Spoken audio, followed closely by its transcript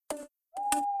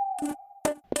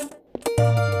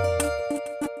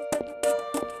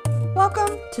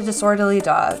to Disorderly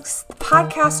Dogs, the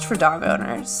podcast for dog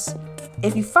owners.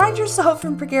 If you find yourself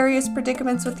in precarious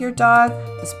predicaments with your dog,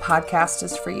 this podcast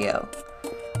is for you.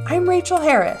 I'm Rachel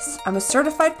Harris. I'm a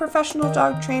certified professional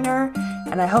dog trainer,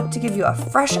 and I hope to give you a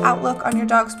fresh outlook on your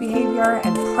dog's behavior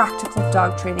and practical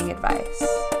dog training advice.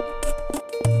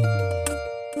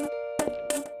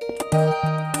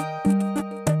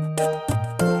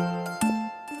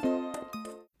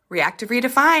 Reactive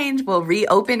Redefined will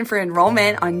reopen for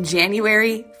enrollment on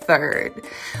January 3rd.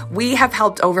 We have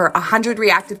helped over 100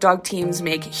 reactive dog teams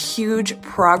make huge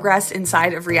progress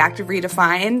inside of Reactive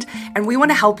Redefined, and we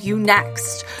want to help you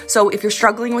next. So if you're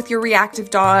struggling with your reactive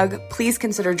dog, please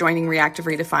consider joining Reactive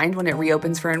Redefined when it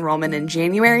reopens for enrollment in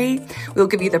January. We'll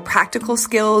give you the practical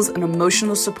skills and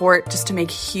emotional support just to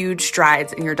make huge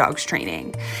strides in your dog's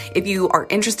training. If you are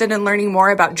interested in learning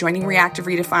more about joining Reactive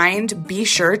Redefined, be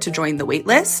sure to join the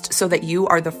waitlist so that you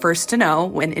are the first to know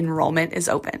when enrollment is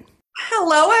open.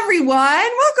 Hello, everyone.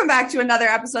 Welcome back to another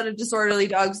episode of Disorderly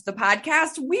Dogs, the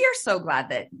podcast. We are so glad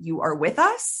that you are with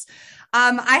us.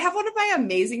 I have one of my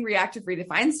amazing Reactive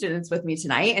Redefined students with me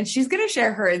tonight, and she's going to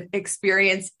share her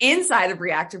experience inside of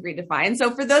Reactive Redefined.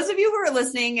 So for those of you who are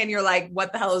listening and you're like,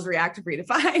 what the hell is Reactive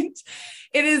Redefined?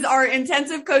 It is our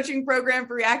intensive coaching program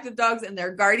for reactive dogs and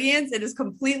their guardians. It is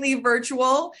completely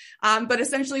virtual, but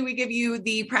essentially we give you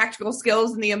the practical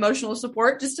skills and the emotional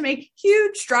support just to make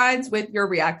huge strides with your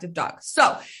reactive dog.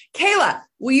 So Kayla,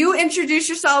 will you introduce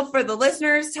yourself for the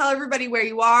listeners? Tell everybody where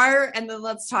you are, and then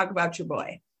let's talk about your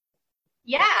boy.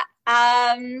 Yeah.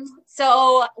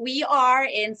 So we are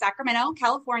in Sacramento,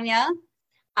 California.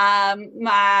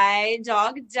 My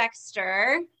dog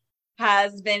Dexter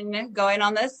has been going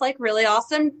on this really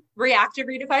awesome Reactive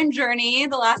Redefined journey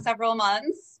the last several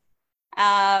months.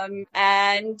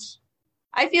 And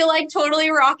I feel like totally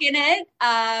rocking it.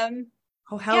 Hell's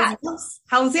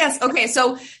yes. Okay.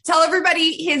 So tell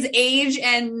everybody his age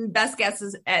and best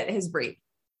guesses at his breed.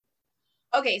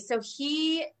 Okay. So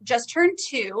he just turned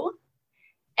 2.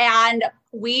 And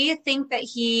we think that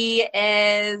he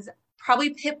is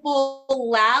probably Pitbull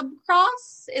Lab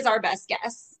Cross is our best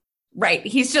guess. Right.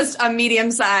 He's just a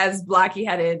medium-sized,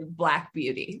 blocky-headed black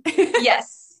beauty.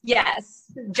 Yes.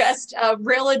 Just a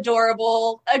real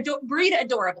adorable, breed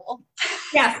adorable.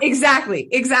 Yeah, exactly.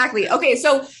 Okay.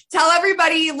 So tell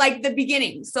everybody the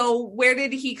beginning. So where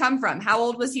did he come from? How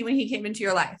old was he when he came into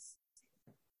your life?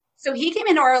 So he came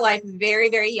into our life very,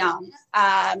 very young.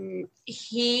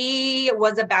 He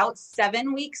was about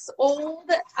 7 weeks old,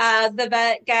 the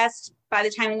vet guessed, by the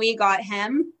time we got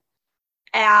him.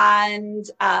 And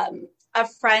a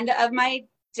friend of my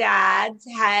dad's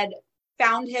had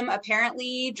found him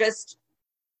apparently just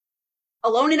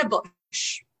alone in a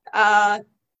bush.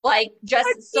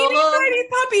 Just solo. Tiny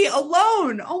puppy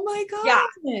alone. Oh my God.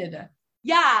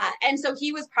 Yeah. And so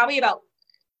he was probably about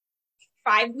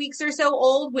 5 weeks or so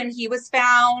old when he was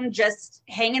found, just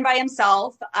hanging by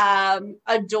himself,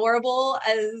 adorable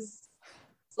as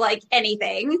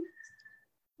anything.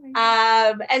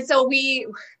 And so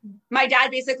my dad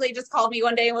basically just called me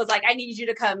one day and was like, I need you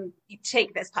to come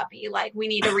take this puppy. We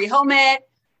need to rehome it.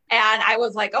 And I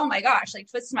was like, oh my gosh,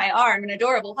 twist my arm, an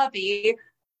adorable puppy.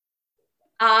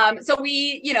 So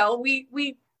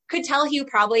we could tell he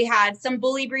probably had some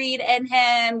bully breed in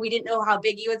him. We didn't know how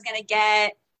big he was going to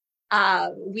get.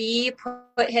 We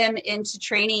put him into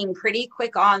training pretty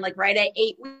quick on, right at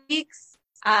 8 weeks,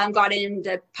 got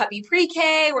into puppy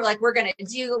pre-K. We're going to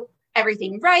do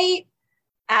everything right.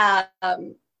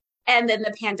 And then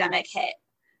the pandemic hit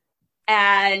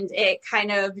and it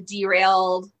kind of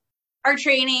derailed our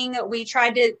training. We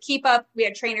tried to keep up. We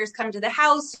had trainers come to the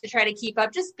house to try to keep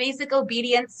up just basic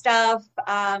obedience stuff.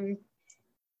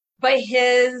 But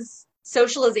his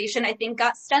socialization, I think,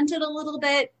 got stunted a little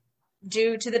bit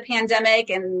due to the pandemic,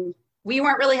 and we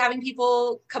weren't really having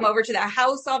people come over to the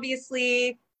house.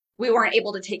 Obviously, we weren't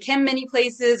able to take him many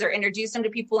places or introduce him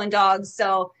to people and dogs.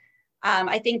 So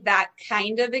I think that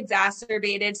kind of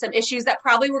exacerbated some issues that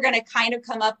probably were going to kind of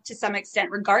come up to some extent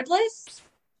regardless.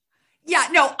 Yeah,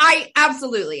 no, I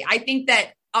think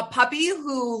that a puppy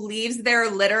who leaves their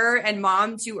litter and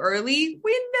mom too early,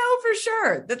 we know for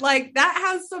sure that that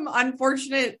has some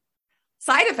unfortunate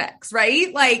side effects,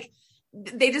 right?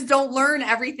 They just don't learn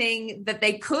everything that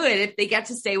they could if they get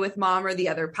to stay with mom or the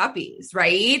other puppies.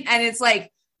 Right. And it's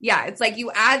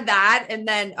you add that and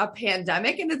then a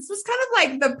pandemic, and it's just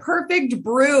kind of the perfect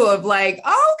brew of okay, so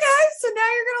now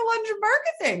you're going to lunge and bark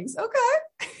at things. Okay.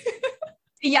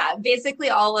 Yeah. Basically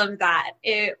all of that.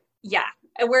 We're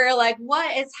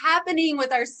what is happening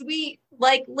with our sweet,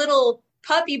 little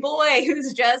puppy boy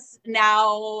who's just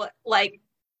now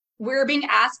we're being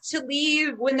asked to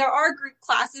leave when there are group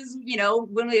classes, you know,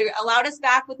 when they allowed us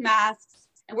back with masks.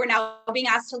 And we're now being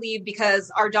asked to leave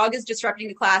because our dog is disrupting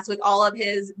the class with all of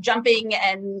his jumping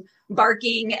and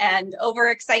barking and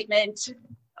overexcitement,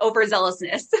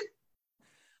 overzealousness.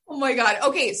 Oh my God.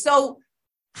 Okay. So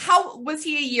how was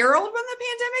he a year old when the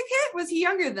pandemic hit? Was he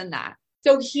younger than that?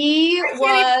 So he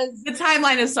was. The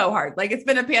timeline is so hard. Like it's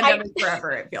been a pandemic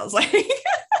forever, it feels like.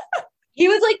 He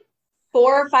was like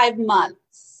 4 or 5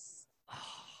 months. Oh,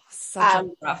 such a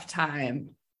rough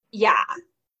time. Yeah.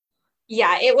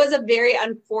 Yeah, it was a very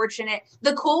unfortunate.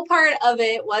 The cool part of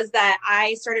it was that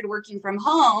I started working from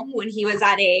home when he was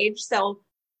that age. So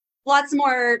lots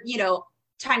more, you know,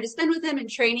 time to spend with him and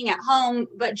training at home,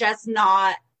 but just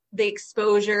not the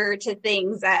exposure to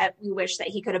things that we wish that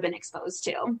he could have been exposed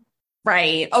to.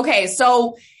 Right. Okay.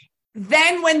 So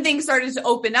then when things started to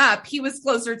open up, he was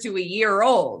closer to a year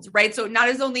old, right? So not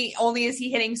as only is he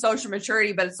hitting social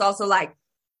maturity, but it's also like,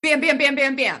 bam, bam, bam,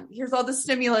 bam, bam. Here's all the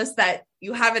stimulus that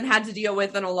you haven't had to deal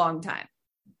with in a long time.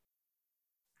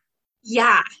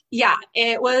 Yeah,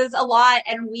 it was a lot.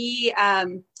 And we,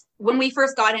 when we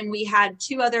first got him, we had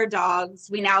 2 other dogs.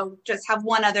 We now just have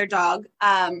 1 other dog.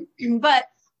 But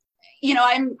you know,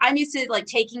 I'm used to like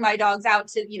taking my dogs out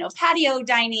to, you know, patio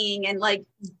dining and like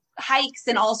hikes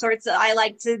and all sorts of, I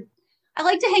like to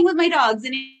hang with my dogs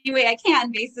in any way I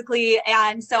can, basically.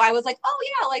 And so I was like, oh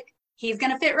yeah, like he's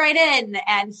going to fit right in.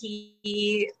 And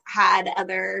he had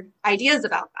other ideas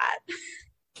about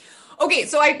that. Okay.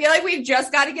 So I feel like we've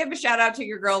just got to give a shout out to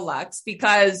your girl Lux,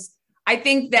 because I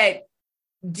think that,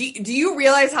 do you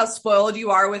realize how spoiled you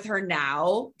are with her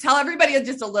now? Tell everybody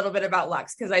just a little bit about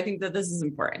Lux, because I think that this is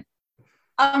important.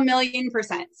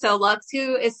 1,000,000%. So Lux,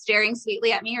 who is staring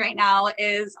sweetly at me right now,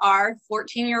 is our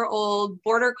 14-year-old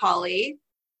border collie.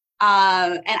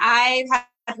 And I've had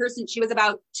her since she was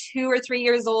about 2 or 3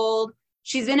 years old.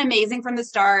 She's been amazing from the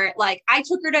start. Like I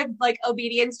took her to like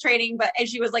obedience training, but as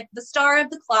she was like the star of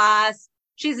the class,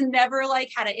 she's never like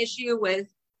had an issue with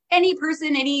any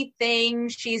person, anything.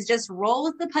 She's just roll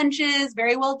with the punches,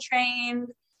 very well trained,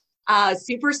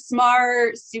 super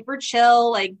smart, super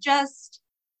chill, like just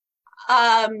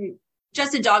a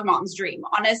dog mom's dream,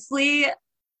 honestly.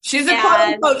 She's a quote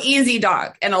unquote easy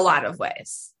dog in a lot of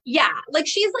ways. Yeah. Like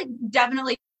she's like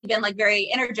definitely been like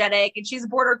very energetic, and she's a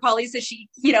border collie. So she,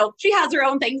 you know, she has her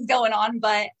own things going on,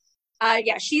 but,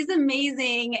 yeah, she's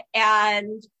amazing.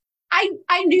 And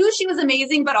I knew she was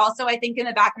amazing, but also I think in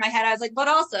the back of my head, I was like, but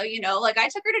also, you know, like I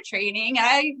took her to training and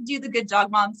I do the good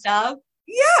dog mom stuff.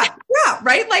 Yeah,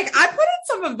 right. Like I put in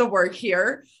some of the work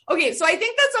here. Okay. So I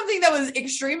think that's something that was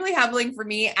extremely humbling for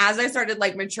me as I started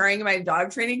like maturing in my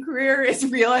dog training career, is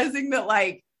realizing that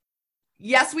like,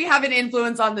 yes, we have an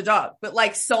influence on the dog, but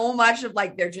like so much of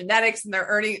like their genetics and their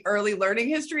early learning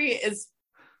history is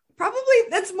probably,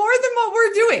 that's more than what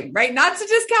we're doing, right? Not to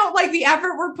discount like the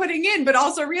effort we're putting in, but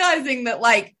also realizing that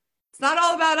like, it's not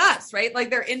all about us, right? Like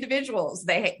they're individuals.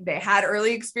 They had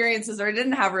early experiences or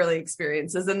didn't have early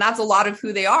experiences. And that's a lot of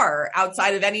who they are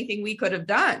outside of anything we could have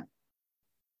done.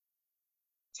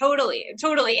 Totally.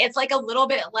 It's like a little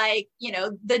bit like, you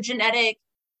know, the genetic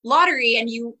lottery, and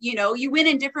you know, you win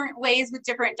in different ways with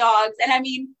different dogs. And I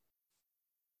mean,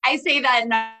 I say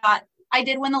that I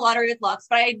did win the lottery with Lux,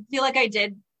 but I feel like I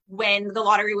did win the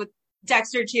lottery with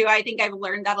Dexter too. I think I've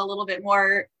learned that a little bit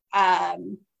more,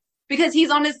 because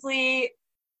he's honestly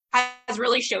has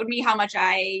really showed me how much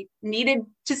I needed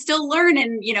to still learn,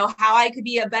 and, you know, how I could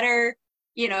be a better,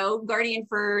 you know, guardian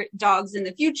for dogs in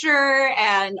the future.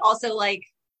 And also like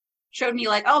showed me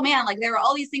like, oh man, like there were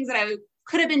all these things that I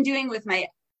could have been doing with my,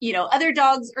 you know, other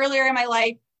dogs earlier in my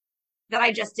life that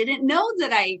I just didn't know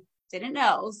that I didn't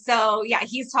know. So yeah,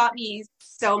 he's taught me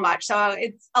so much. So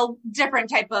it's a different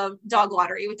type of dog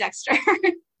lottery with Dexter.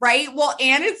 Right. Well,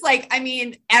 and it's like, I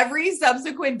mean, every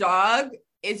subsequent dog,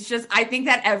 it's just, I think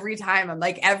that every time I'm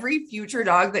like, every future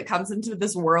dog that comes into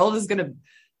this world is going to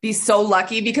be so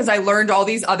lucky because I learned all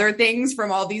these other things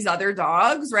from all these other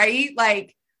dogs. Right.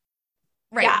 Like,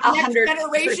 right. Yeah, next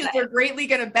generations are greatly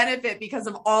going to benefit because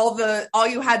of all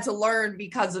you had to learn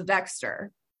because of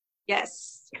Dexter.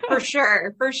 Yes, for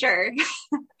sure.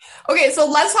 Okay. So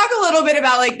let's talk a little bit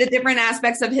about like the different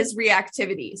aspects of his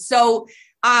reactivity. So,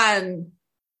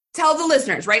 tell the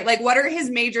listeners, right? Like what are his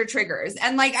major triggers?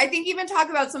 And like, I think even talk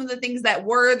about some of the things that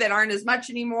aren't as much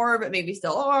anymore, but maybe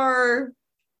still are.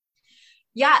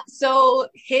 Yeah. So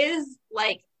his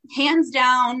like hands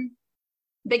down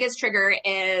biggest trigger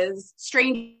is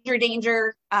stranger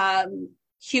danger,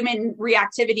 human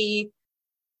reactivity.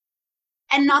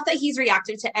 And not that he's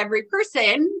reactive to every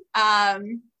person,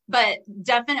 but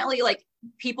definitely like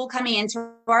people coming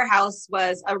into our house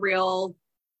was a real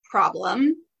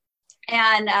problem.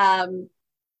 And,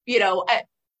 you know,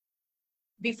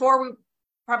 before we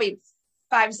probably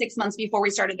 5-6 months before we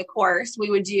started the course, we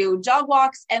would do dog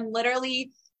walks. And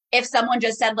literally, if someone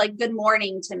just said like, good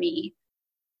morning to me,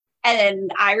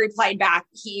 and I replied back,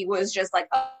 he was just like,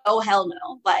 oh, hell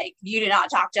no. Like, you do not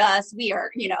talk to us. We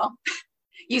are, you know,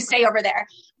 you stay over there.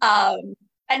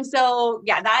 And so,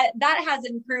 yeah, that has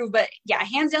improved. But yeah,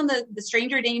 hands down, the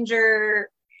stranger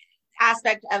danger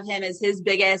aspect of him is his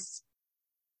biggest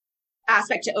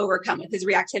aspect to overcome with his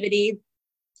reactivity.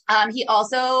 He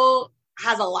also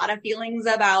has a lot of feelings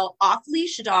about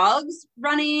off-leash dogs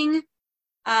running.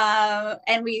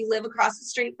 And we live across the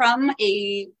street from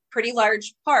a pretty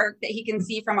large park that he can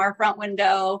see from our front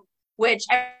window, which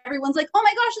everyone's like, oh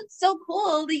my gosh, it's so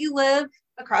cool that you live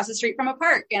across the street from a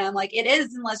park. And I'm like, it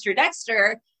is, unless you're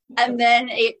Dexter. And then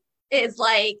it is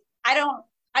like,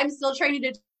 I'm still trying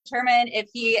to determine if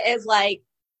he is like,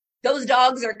 those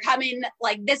dogs are coming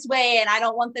like this way and I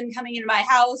don't want them coming into my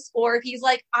house, or if he's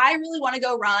like, I really want to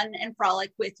go run and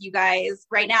frolic with you guys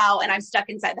right now and I'm stuck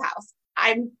inside the house.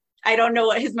 I don't know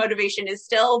what his motivation is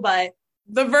still, but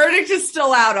the verdict is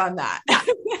still out on that.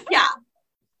 Yeah.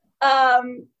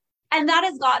 And that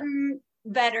has gotten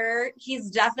better.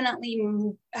 He's definitely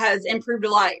has improved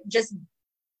a lot. Just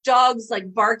dogs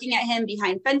like barking at him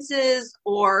behind fences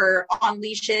or on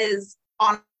leashes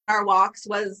on our walks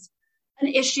was an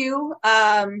issue.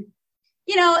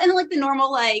 You know, and like the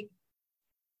normal, like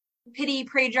pity,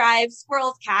 prey drive,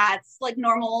 squirrels, cats, like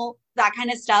normal, that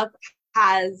kind of stuff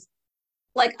has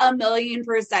like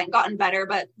 1,000,000% gotten better.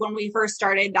 But when we first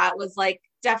started, that was like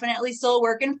definitely still a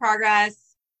work in progress.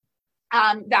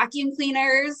 Vacuum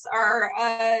cleaners are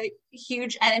a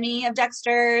huge enemy of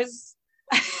Dexter's.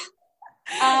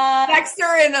 Dexter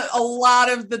and a lot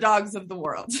of the dogs of the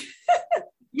world.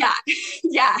 Yeah.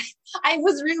 Yeah. I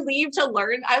was relieved to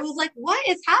learn. I was like, what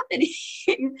is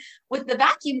happening with the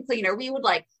vacuum cleaner? We would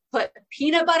like put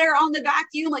peanut butter on the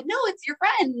vacuum. Like, no, it's your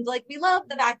friend. Like, we love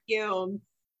the vacuum.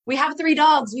 We have 3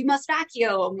 dogs. We must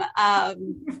vacuum.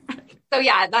 So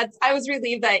yeah, I was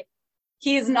relieved that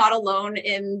he's not alone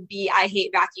in the I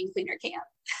hate vacuum cleaner camp.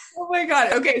 Oh my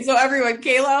God. Okay. So everyone,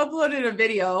 Kayla uploaded a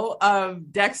video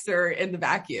of Dexter in the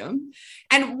vacuum.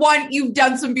 And one, you've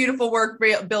done some beautiful work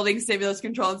building stimulus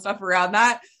control and stuff around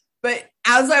that. But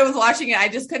as I was watching it, I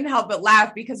just couldn't help but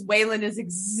laugh because Waylon is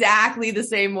exactly the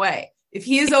same way. If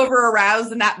he is over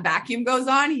aroused and that vacuum goes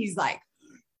on, he's like,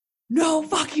 no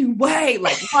fucking way.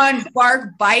 Like one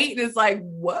bark bite. And it's like,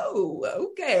 whoa,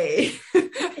 okay.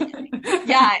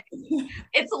 Yeah,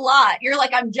 it's a lot. You're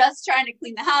like, I'm just trying to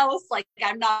clean the house. Like,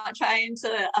 I'm not trying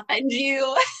to offend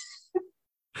you.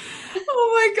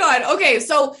 Oh my God. Okay.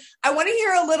 So I want to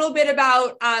hear a little bit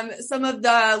about some of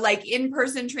the like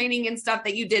in-person training and stuff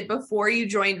that you did before you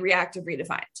joined Reactive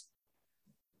Redefined.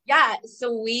 Yeah.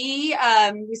 So we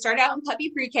started out in puppy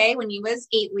pre-K when he was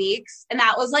 8 weeks. And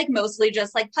that was like mostly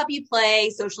just like puppy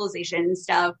play, socialization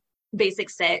stuff, basic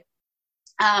sit.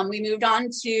 We moved on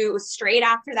to straight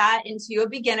after that into a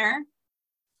beginner,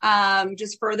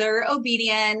 just further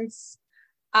obedience.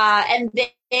 And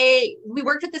we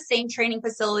worked at the same training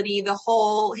facility,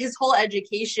 his whole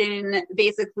education,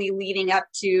 basically leading up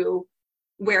to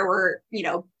where we're, you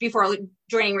know, before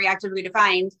joining Reactive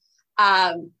Redefined.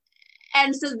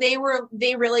 And so they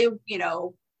really, you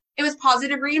know, it was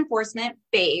positive reinforcement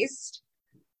based,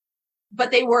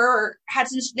 but they had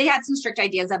some strict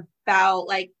ideas about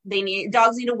like,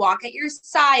 dogs need to walk at your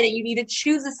side and you need to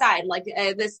choose a side, like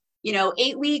this, you know,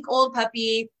 8-week-old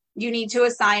puppy, you need to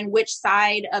assign which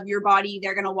side of your body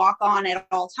they're going to walk on at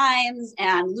all times,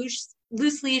 and loose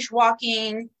leash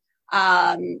walking,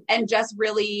 and just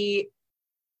really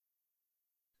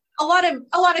a lot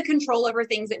of control over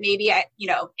things that maybe, you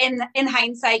know, in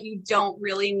hindsight, you don't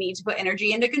really need to put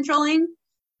energy into controlling.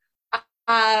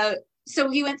 So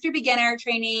he went through beginner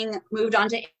training, moved on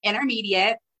to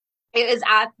intermediate. It was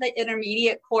at the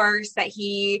intermediate course that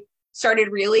he started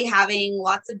really having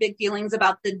lots of big feelings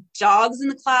about the dogs in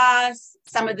the class,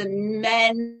 some of the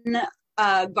men,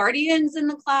 guardians in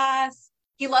the class.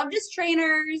 He loved his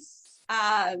trainers,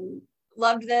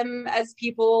 loved them as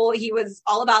people. He was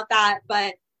all about that,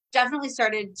 but definitely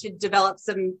started to develop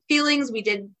some feelings.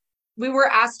 We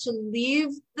were asked to leave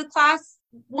the class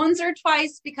once or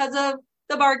twice because of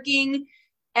the barking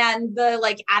and the,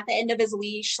 like, at the end of his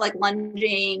leash, like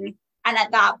lunging. And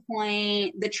at that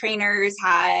point, the trainers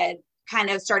had kind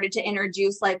of started to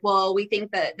introduce like, well, we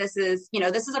think that this is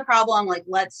a problem. Like,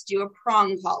 let's do a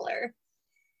prong collar.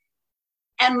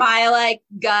 And my like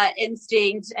gut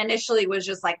instinct initially was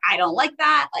just like, I don't like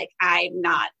that. Like, I'm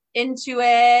not into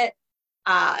it.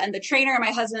 And the trainer and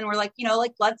my husband were like, you know,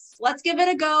 like, let's give it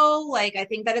a go. Like, I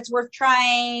think that it's worth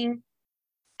trying.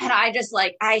 And I just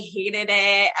like, I hated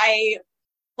it. I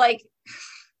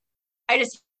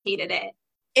just hated it.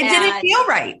 It didn't feel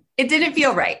right. It didn't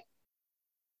feel right.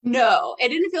 No, it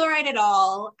didn't feel right at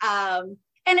all. And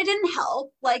it didn't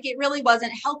help. Like, it really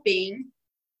wasn't helping.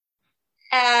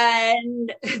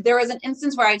 And there was an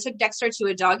instance where I took Dexter to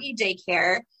a doggy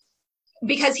daycare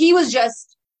because he's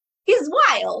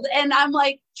wild. And I'm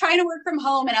like trying to work from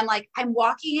home, and I'm like, I'm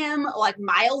walking him like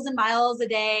miles and miles a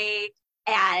day,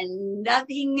 and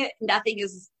nothing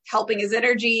is helping his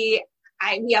energy.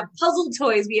 We have puzzle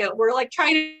toys. We're like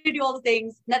trying to do all the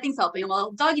things. Nothing's helping him.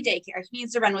 Well, doggy daycare, he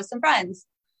needs to run with some friends.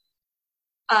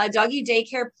 Doggy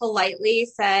daycare politely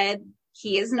said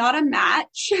he is not a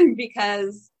match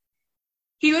because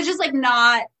he was just like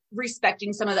not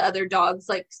respecting some of the other dogs'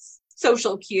 like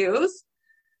social cues.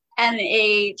 And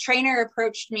a trainer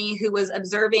approached me who was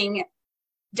observing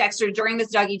Dexter during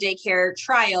this doggy daycare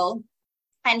trial.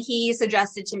 And he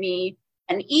suggested to me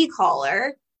an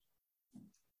e-collar,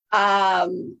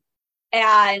 and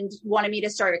wanted me to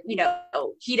start,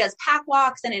 he does pack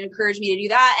walks and it encouraged me to do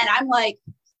that. And I'm like,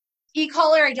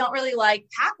 e-collar, I don't really like.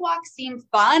 Pack walks seem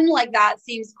fun. Like, that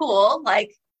seems cool.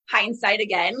 Like, hindsight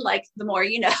again, like, the more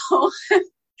you know.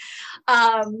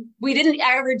 We didn't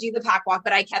ever do the pack walk,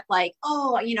 but I kept like,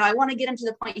 I want to get him to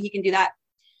the point he can do that.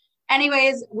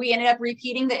 Anyways, we ended up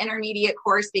repeating the intermediate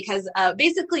course because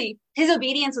basically his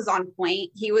obedience was on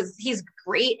point. He's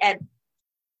great at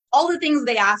all the things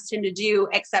they asked him to do,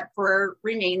 except for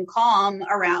remain calm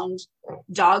around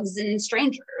dogs and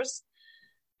strangers.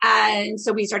 And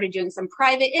so we started doing some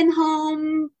private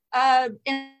in-home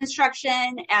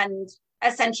instruction, and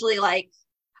essentially, like,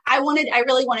 I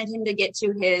really wanted him to get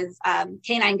to his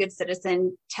Canine Good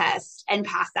Citizen test and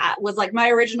pass that was like my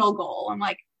original goal. I'm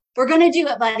like, we're going to do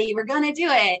it, buddy. We're going to do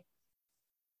it.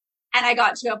 And I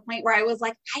got to a point where I was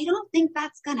like, I don't think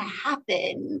that's going to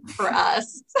happen for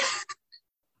us.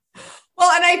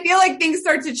 Well, and I feel like things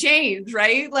start to change,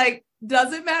 right? Like,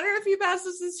 does it matter if he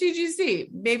passes his TGC?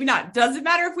 Maybe not. Does it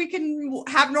matter if we can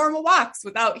have normal walks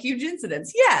without huge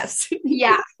incidents? Yes.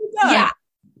 Yeah. Yeah.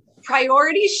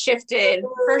 Priorities shifted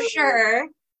for sure.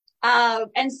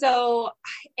 And so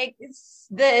it's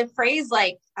the phrase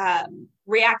like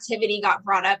reactivity got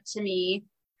brought up to me.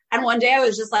 And one day I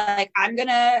was just like, I'm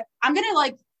gonna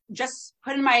like just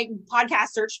put in my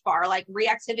podcast search bar, like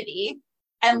reactivity,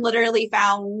 and literally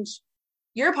found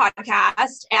your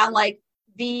podcast, and like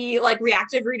the like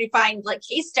reactive redefined like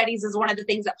case studies is one of the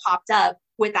things that popped up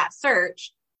with that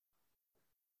search.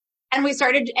 And we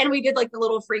did like the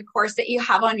little free course that you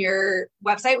have on your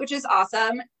website, which is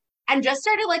awesome. And just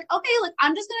started like, okay, like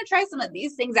I'm just going to try some of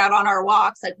these things out on our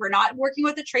walks. Like, we're not working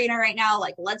with a trainer right now.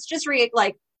 Like, let's just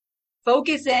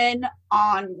focus in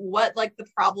on what like the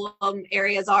problem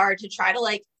areas are to try to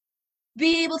like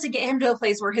be able to get him to a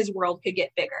place where his world could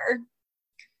get bigger.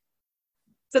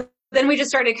 So then we just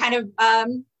started kind of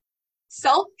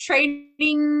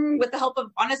self-training with the help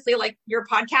of, honestly, like your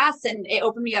podcast, and it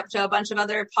opened me up to a bunch of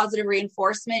other positive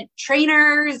reinforcement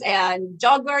trainers and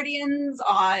dog guardians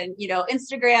on,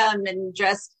 Instagram, and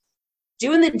just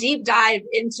doing the deep dive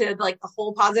into like the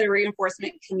whole positive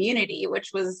reinforcement community,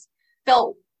 which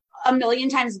felt a million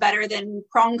times better than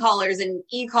prong collars and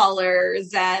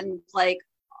e-collars and like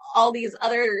all these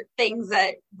other things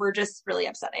that were just really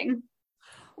upsetting.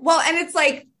 Well, and it's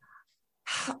like,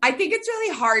 I think it's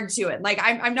really hard to it. Like,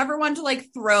 I'm never one to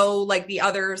like throw like the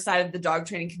other side of the dog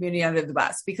training community under the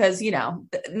bus, because,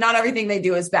 not everything they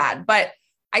do is bad. But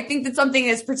I think that something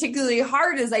is particularly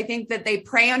hard is I think that they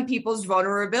prey on people's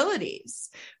vulnerabilities,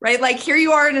 right? Like, here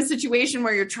you are in a situation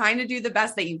where you're trying to do the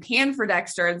best that you can for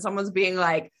Dexter, and someone's being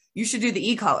like, you should do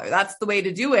the e-collar. That's the way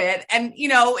to do it. And,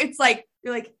 it's like,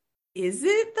 you're like, is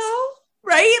it though?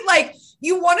 Right? Like,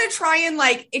 you want to try and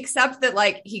like accept that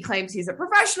like he claims he's a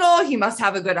professional, he must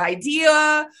have a good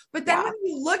idea. But then when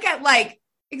you look at like,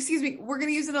 excuse me, we're going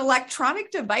to use an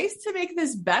electronic device to make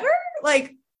this better.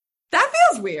 Like, that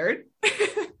feels weird.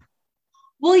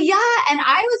 Well, yeah. And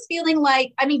I was feeling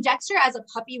like, Dexter as a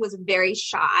puppy was very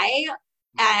shy,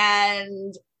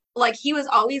 and like, he was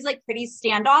always like pretty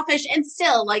standoffish, and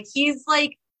still like, he's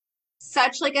like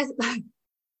such like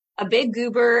a big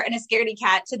goober and a scaredy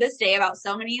cat to this day about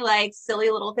so many like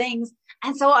silly little things.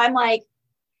 And so I'm like,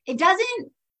 it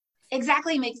doesn't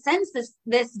exactly make sense,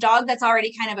 this dog that's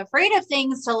already kind of afraid of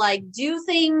things, to like do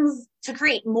things to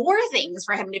create more things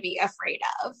for him to be afraid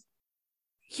of.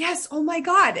 Yes. Oh my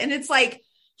God. And it's like,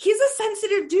 he's a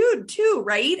sensitive dude too,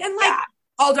 right? And like,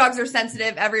 all dogs are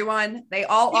sensitive, everyone. They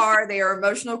all are. They are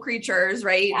emotional creatures,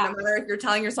 right? Yeah. No matter if you're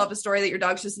telling yourself a story that your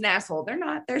dog's just an asshole, they're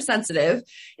not. They're sensitive.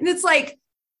 And it's like,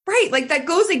 right, like that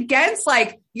goes against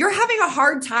like you're having a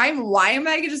hard time. Why am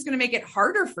I just going to make it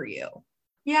harder for you?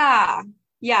 Yeah,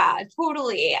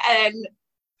 totally. And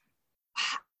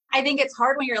I think it's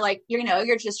hard when you're like, you're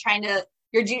just trying to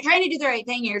do the right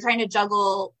thing. You're trying to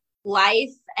juggle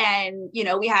life. And,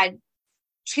 we had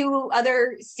 2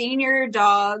 other senior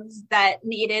dogs that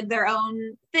needed their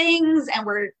own things. And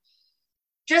we're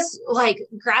just like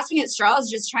grasping at straws,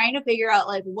 just trying to figure out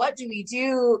like, what do we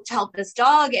do to help this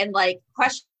dog? And like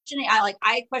questioning,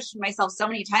 I questioned myself so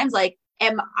many times, like,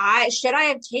 should I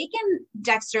have taken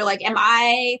Dexter? Like, do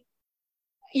I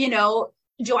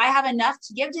have enough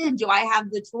to give to him? Do I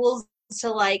have the tools to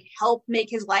like help make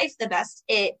his life the best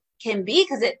it can be?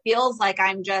 Cause it feels like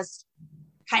I'm just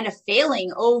kind of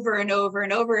failing over and over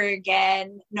and over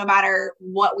again, no matter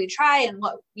what we try and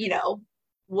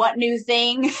what new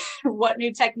thing, what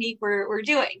new technique we're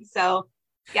doing. So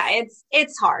yeah,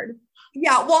 it's hard.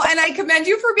 Yeah. Well, and I commend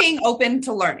you for being open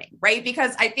to learning, right?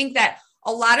 Because I think that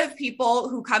a lot of people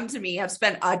who come to me have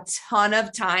spent a ton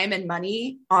of time and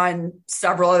money on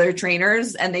several other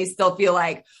trainers, and they still feel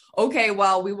like, okay,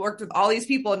 well, we worked with all these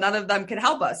people. None of them can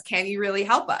help us. Can you really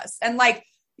help us? And like,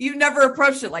 you've never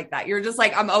approached it like that. You're just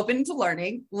like, I'm open to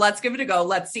learning. Let's give it a go.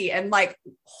 Let's see. And like,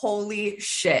 holy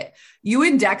shit, you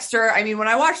and Dexter. I mean, when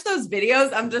I watch those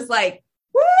videos, I'm just like,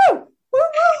 woo, woo, woo,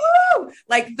 woo.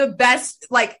 Like the best,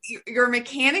 like your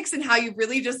mechanics and how you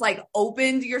really just like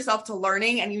opened yourself to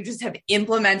learning and you just have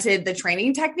implemented the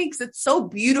training techniques. It's so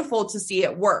beautiful to see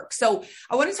it work. So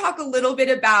I want to talk a little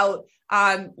bit about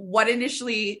what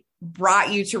initially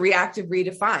brought you to Reactive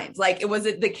Redefined. Like, was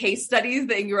it the case studies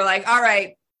that you were like, all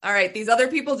right, these other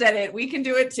people did it, we can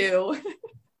do it too?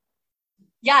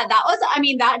 Yeah,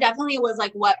 that definitely was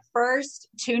like what first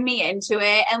tuned me into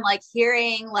it. And like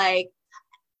hearing like,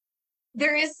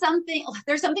 there's something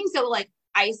so like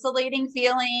isolating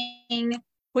feeling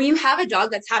when you have a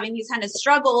dog that's having these kind of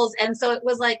struggles. And so it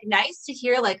was like nice to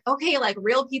hear like, okay, like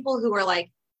real people who are like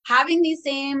having these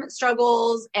same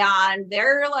struggles and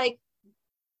they're like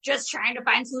just trying to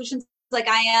find solutions like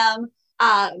I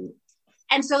am.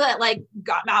 And so that like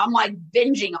I'm like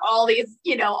binging all these,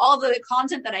 all the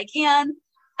content that I can.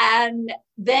 And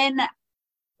then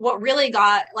what really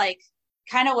got like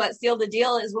kind of what sealed the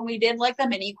deal is when we did like the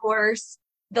mini course,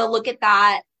 the look at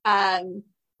that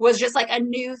was just like a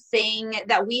new thing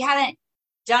that we hadn't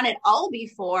done at all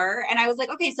before. And I was like,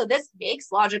 okay, so this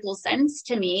makes logical sense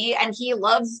to me. And he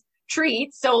loves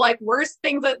treats. So like worst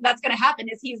thing that's going to happen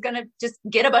is he's going to just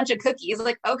get a bunch of cookies.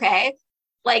 Like, okay,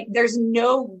 like there's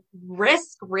no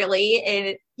risk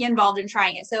really involved in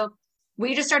trying it. So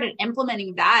we just started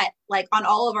implementing that like on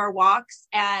all of our walks,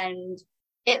 and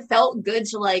it felt good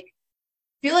to like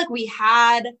feel like we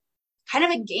had kind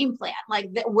of a game plan,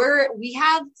 like that we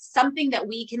have something that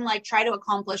we can like try to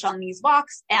accomplish on these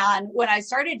walks. And when I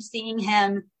started seeing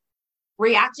him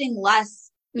reacting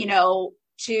less,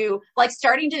 to like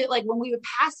starting to like when we would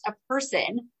pass a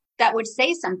person that would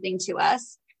say something to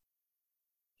us,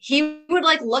 he would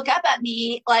like look up at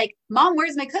me like, Mom,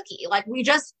 where's my cookie? Like we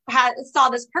just saw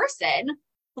this person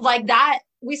like that.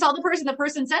 We saw the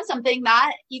person said something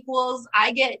that equals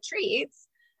I get treats.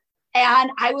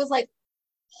 And I was like,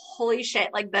 holy shit,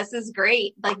 like this is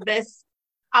great. Like this,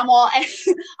 I'm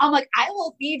like, I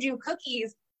will feed you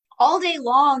cookies all day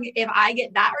long if I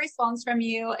get that response from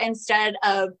you instead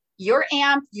of you're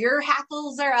amped, your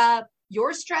hackles are up,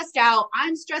 you're stressed out,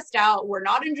 I'm stressed out, we're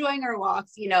not enjoying our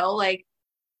walks, like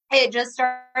it just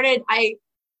started.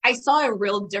 I saw a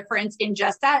real difference in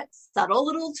just that subtle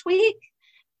little tweak.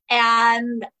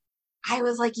 And I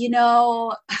was like,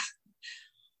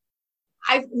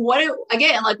 what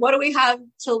do we have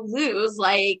to lose?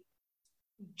 Like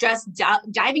just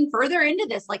diving further into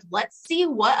this, like, let's see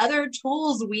what other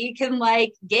tools we can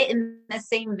like get in the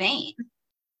same vein.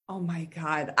 Oh my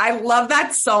God. I love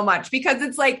that so much because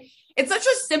it's like, it's such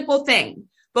a simple thing,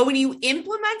 but when you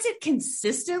implement it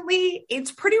consistently,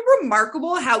 it's pretty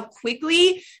remarkable how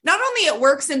quickly, not only it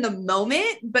works in the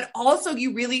moment, but also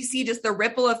you really see just the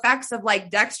ripple effects of like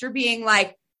Dexter being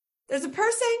like, there's a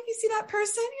person, you see that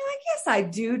person? You're like, yes, I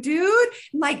do, dude.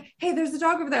 I'm like, hey, there's a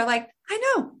dog over there. Like, I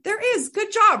know there is,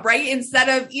 good job. Right. Instead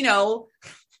of,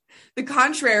 the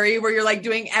contrary, where you're like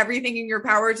doing everything in your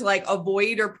power to like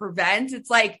avoid or prevent. It's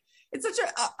like,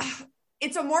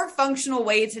 it's a more functional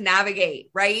way to navigate,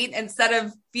 right? Instead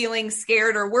of feeling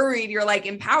scared or worried, you're like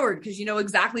empowered because you know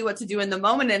exactly what to do in the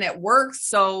moment and it works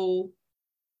so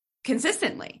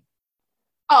consistently.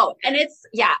 Oh, and it's,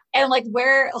 yeah. And like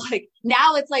where, like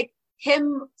now it's like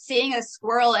him seeing a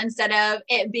squirrel instead of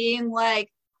it being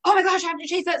like, oh my gosh, I have to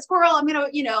chase that squirrel. I'm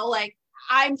going to, like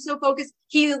I'm so focused.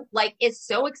 He like is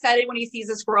so excited when he sees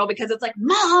a squirrel because it's like,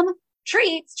 Mom,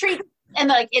 treats. And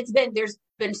like, there's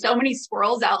been so many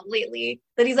squirrels out lately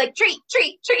that he's like, treat,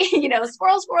 treat, treat, you know,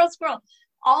 squirrel, squirrel, squirrel,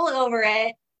 all over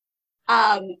it.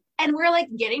 And we're like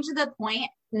getting to the point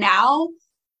now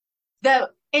that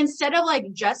instead of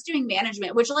like just doing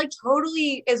management, which like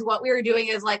totally is what we were doing,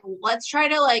 is like, let's try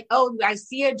to like, oh, I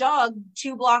see a dog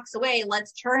 2 blocks away.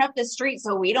 Let's turn up the street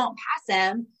so we don't pass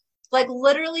him. Like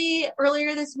literally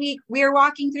earlier this week, we were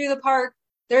walking through the park.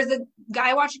 There's a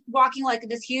guy walking like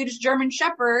this huge German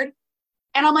Shepherd.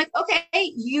 And I'm like,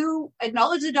 okay, you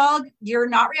acknowledge the dog. You're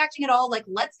not reacting at all. Like,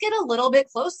 let's get a little bit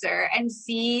closer and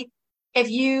see if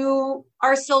you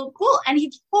are still cool. And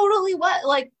he totally was,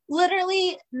 like,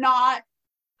 literally not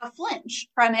a flinch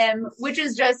from him, which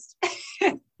is just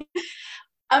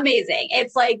amazing.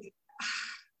 It's like,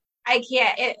 I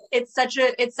can't, it's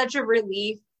such a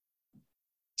relief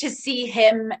to see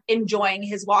him enjoying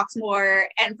his walks more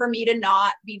and for me to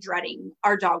not be dreading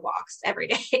our dog walks every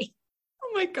day.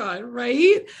 Oh my God.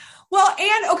 Right. Well,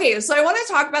 and okay. So I want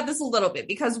to talk about this a little bit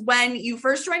because when you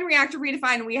first joined Reactive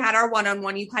Redefined, we had our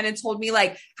one-on-one, you kind of told me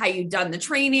like how you'd done the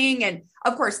training, and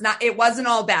of course it wasn't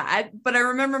all bad, but I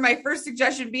remember my first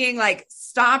suggestion being like,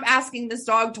 stop asking this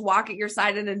dog to walk at your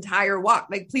side an entire walk.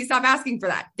 Like, please stop asking for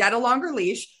that. Get a longer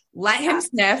leash, let him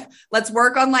sniff. Let's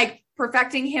work on like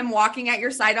perfecting him walking at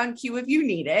your side on cue if you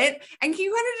need it. And can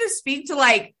you kind of just speak to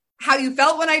like how you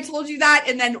felt when I told you that,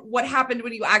 and then what happened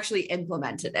when you actually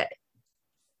implemented it?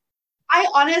 I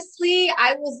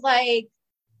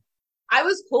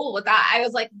was cool with that. I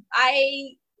was like,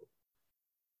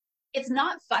 it's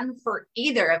not fun for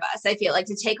either of us. I feel like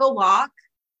to take a walk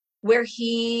where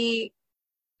I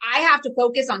have to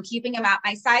focus on keeping him at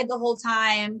my side the whole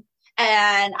time.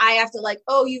 And I have to like,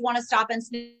 oh, you want to stop and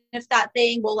sniff that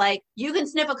thing? Well, like you can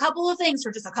sniff a couple of things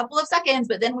for just a couple of seconds,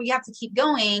 but then we have to keep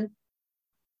going.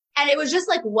 And it was just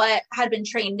like what had been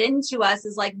trained into us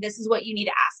is like, this is what you need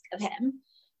to ask of him.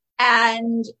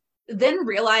 And then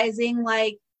realizing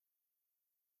like,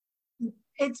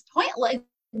 it's pointless.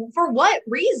 For what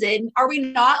reason are we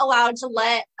not allowed to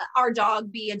let our dog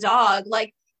be a dog?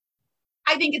 Like,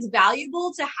 I think it's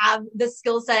valuable to have the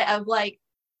skill set of like,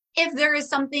 if there is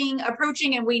something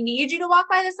approaching and we need you to walk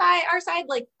by our side,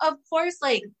 like, of course,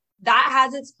 like that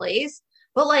has its place,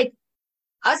 but like,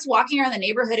 us walking around the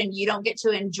neighborhood and you don't get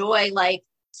to enjoy like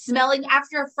smelling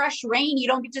after a fresh rain. You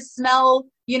don't get to smell,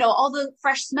 you know, all the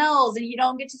fresh smells, and you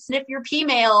don't get to sniff your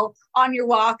P-mail on your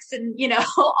walks, and, you know,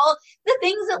 all the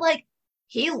things that like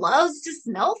he loves to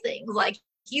smell things. Like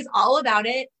he's all about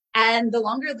it. And the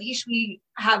longer leash we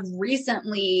have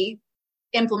recently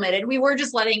implemented, we were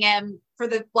just letting him for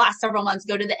the last several months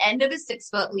go to the end of his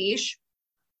 6-foot leash.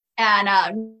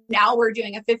 And now we're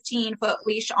doing a 15-foot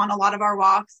leash on a lot of our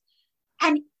walks.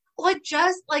 And like,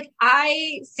 just like,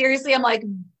 I seriously am like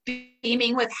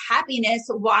beaming with happiness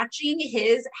watching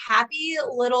his happy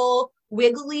little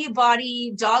wiggly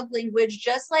body dog language,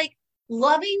 just like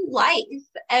loving life.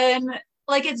 And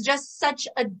like, it's just such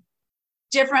a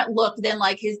different look than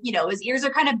like his, you know, his ears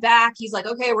are kind of back. He's like,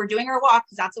 okay, we're doing our walk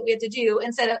because that's what we have to do.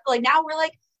 Instead of like, now we're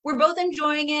like, we're both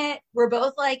enjoying it. We're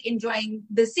both like enjoying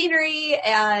the scenery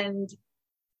and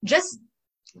just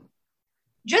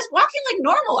walking like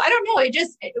normal. I don't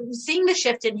know. Seeing the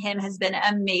shift in him has been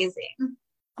amazing.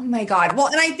 Oh my God. Well,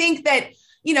 and I think that,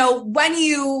 you know, when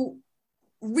you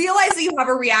realize that you have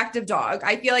a reactive dog,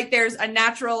 I feel like there's a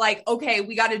natural, like, okay,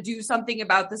 we got to do something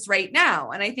about this right now.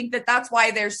 And I think that that's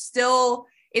why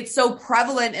it's so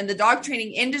prevalent in the dog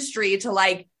training industry to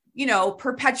like, you know,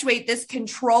 perpetuate this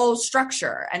control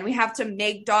structure, and we have to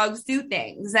make dogs do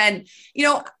things. And, you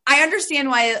know, I understand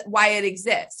why it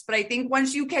exists, but I think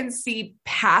once you can see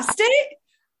past it,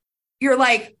 you're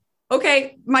like,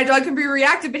 okay, my dog can be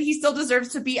reactive, but he still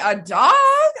deserves to be a dog.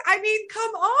 I mean,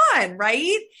 come on.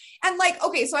 Right. And like,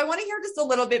 okay, so I want to hear just a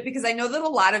little bit, because I know that a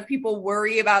lot of people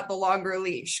worry about the longer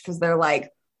leash because they're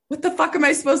like, what the fuck am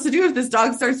I supposed to do if this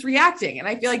dog starts reacting? And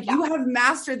I feel like you have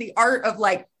mastered the art of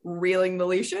like reeling the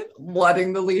leash in,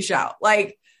 letting the leash out.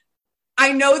 Like,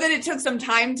 I know that it took some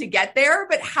time to get there,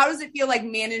 but how does it feel like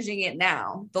managing it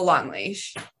now, the long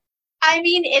leash? I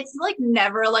mean, it's like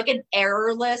never like an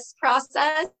errorless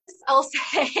process, I'll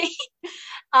say.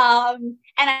 I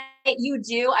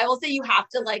will say you have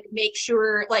to like make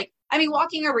sure, like, I mean,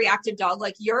 walking a reactive dog,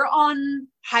 like you're on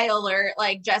high alert,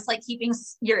 like just like keeping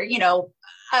your, you know,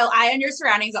 eye on your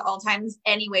surroundings at all times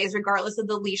anyways, regardless of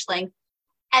the leash length.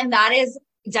 And that is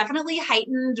definitely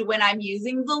heightened when I'm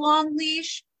using the long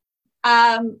leash.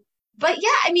 But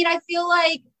yeah, I mean, I feel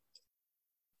like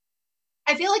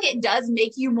it does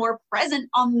make you more present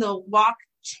on the walk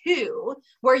too,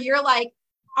 where you're like,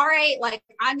 all right, like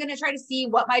I'm going to try to see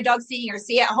what my dog's seeing, or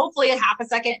see it hopefully a half a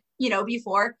second, you know,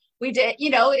 before we did,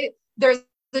 you know, there's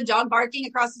a dog barking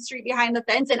across the street behind the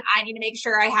fence and I need to make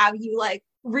sure I have you like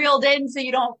reeled in so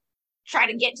you don't try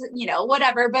to get to,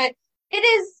 whatever. But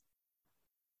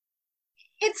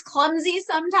it's clumsy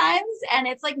sometimes and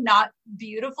it's like not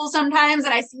beautiful sometimes.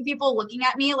 And I see people looking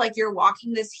at me like you're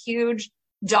walking this huge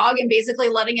dog and basically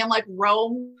letting him like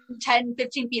roam 10,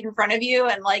 15 feet in front of you.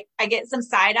 And like, I get some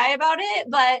side eye about it,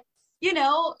 but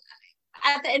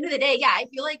at the end of the day, yeah, I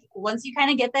feel like once you kind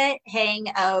of get the hang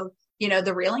of,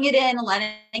 the reeling it in,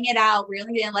 letting it out,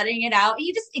 reeling it in, letting it out,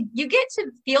 you get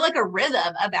to feel like a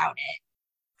rhythm about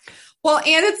it. Well,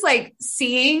 and it's like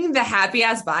seeing the happy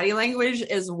ass body language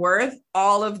is worth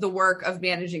all of the work of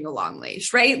managing a long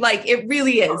leash, right? Like it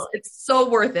really is. Totally. It's so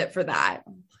worth it for that.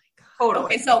 Oh my God. Totally.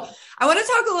 Okay, so I want to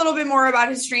talk a little bit more about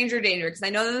his stranger danger because I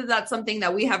know that that's something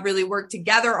that we have really worked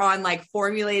together on, like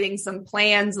formulating some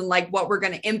plans and like what we're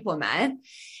going to implement.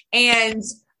 And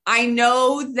I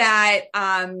know that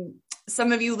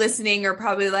some of you listening are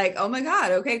probably like, oh my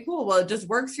God, okay, cool. Well, it just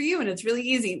works for you and it's really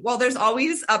easy. Well, there's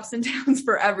always ups and downs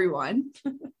for everyone.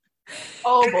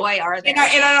 Oh boy, are there.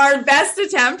 In our best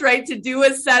attempt, right, to do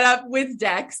a setup with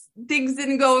Dex, things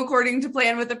didn't go according to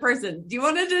plan with the person. Do you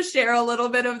want to just share a little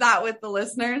bit of that with the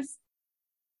listeners?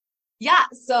 Yeah.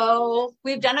 So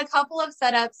we've done a couple of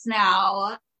setups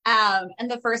now.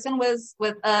 And the first one was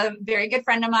with a very good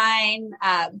friend of mine,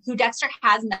 who Dexter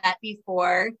has met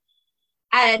before.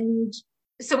 And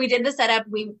so we did the setup.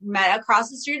 We met across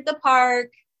the street at the park.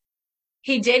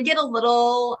 He did get a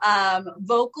little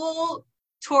vocal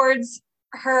towards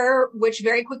her, which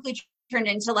very quickly turned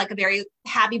into like a very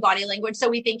happy body language. So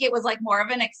we think it was like more of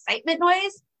an excitement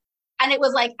noise. And it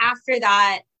was like after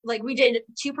that, like we did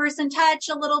 2-person touch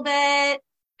a little bit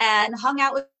and hung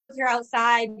out with her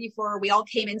outside before we all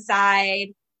came inside.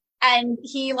 And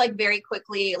he like very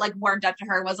quickly like warmed up to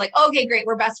her and was like, okay, great.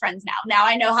 We're best friends now. Now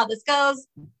I know how this goes.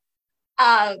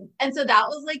 And so that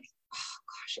was like, oh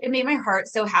gosh, it made my heart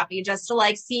so happy just to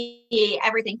like see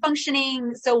everything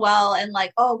functioning so well. And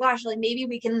like, oh gosh, like maybe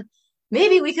we can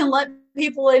let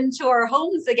people into our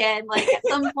homes again. Like at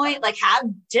some point, like have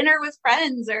dinner with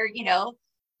friends or,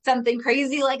 something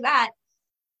crazy like that.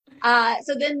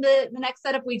 So then the next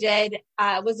setup we did,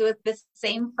 was with this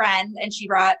same friend and she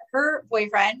brought her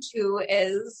boyfriend who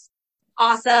is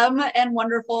awesome and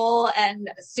wonderful and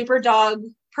super dog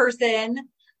person.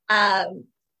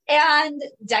 And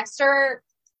Dexter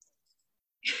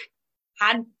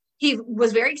he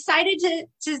was very excited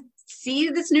to see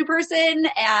this new person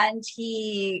and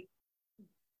he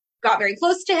got very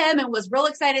close to him and was real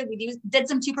excited. We did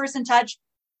some 2-person touch.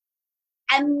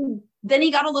 And then he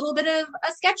got a little bit of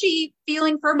a sketchy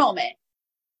feeling for a moment.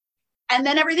 And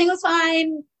then everything was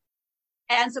fine.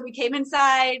 And so we came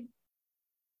inside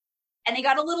and he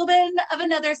got a little bit of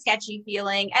another sketchy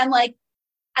feeling. And like,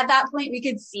 at that point we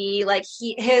could see like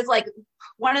his like,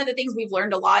 one of the things we've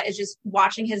learned a lot is just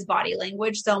watching his body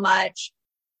language so much.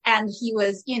 And he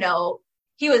was,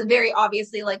 he was very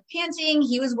obviously like panting.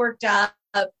 He was worked up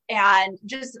and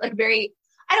just like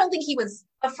I don't think he was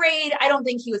afraid. I don't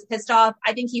think he was pissed off.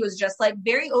 I think he was just like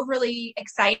very overly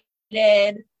excited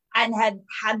and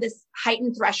had this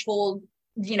heightened threshold,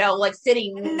 like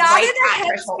sitting not right in a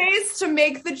headspace to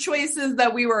make the choices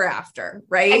that we were after,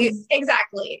 right?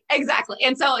 Exactly.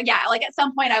 And so, yeah, like at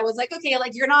some point I was like, okay,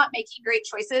 like you're not making great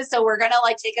choices. So we're going to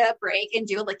like take a break and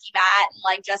do a licky bat and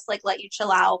like, just like let you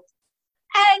chill out.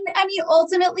 And I mean,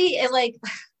 ultimately it like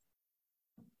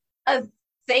a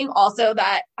thing also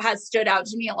that has stood out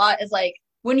to me a lot is like,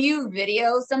 when you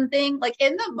video something, like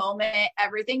in the moment,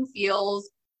 everything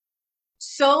feels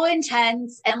so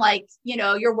intense and like,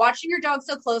 you're watching your dog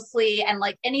so closely and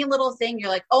like any little thing,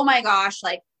 you're like, oh my gosh,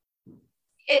 like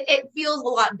it feels a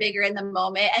lot bigger in the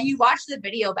moment. And you watch the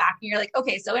video back and you're like,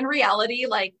 okay, so in reality,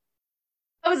 like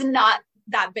it was not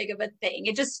that big of a thing.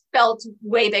 It just felt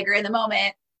way bigger in the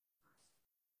moment.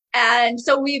 And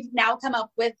so we've now come up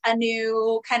with a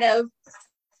new kind of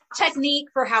technique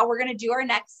for how we're going to do our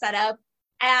next setup.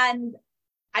 And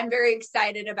I'm very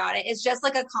excited about it. It's just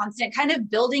like a constant kind of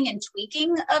building and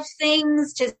tweaking of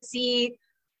things to see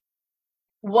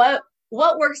what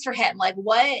works for him. Like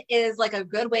what is like a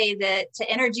good way to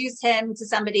introduce him to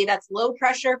somebody that's low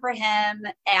pressure for him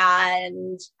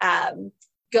and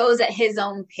goes at his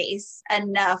own pace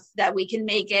enough that we can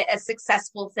make it a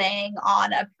successful thing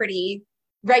on a pretty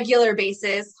regular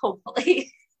basis,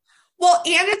 hopefully. Well,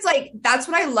 and it's like, that's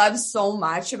what I love so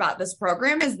much about this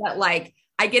program is that like,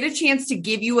 I get a chance to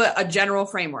give you a general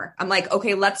framework. I'm like,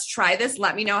 okay, let's try this.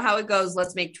 Let me know how it goes.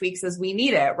 Let's make tweaks as we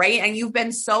need it. Right. And you've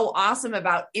been so awesome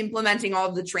about implementing all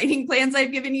of the training plans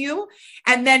I've given you.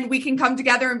 And then we can come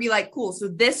together and be like, cool. So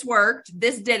this worked.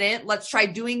 This didn't. Let's try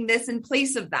doing this in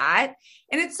place of that.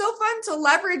 And it's so fun to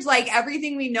leverage like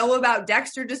everything we know about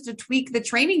Dexter just to tweak the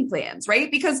training plans.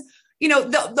 Right. Because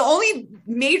the only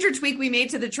major tweak we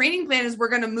made to the training plan is we're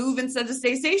going to move instead of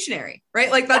stay stationary, right?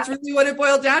 Like that's really what it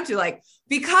boiled down to. Like,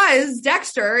 because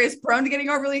Dexter is prone to getting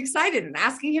overly excited and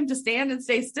asking him to stand and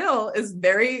stay still is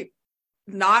very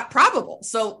not probable.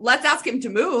 So let's ask him to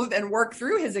move and work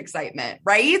through his excitement,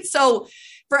 right? So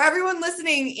for everyone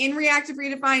listening in Reactive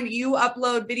Redefined, you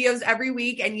upload videos every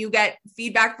week and you get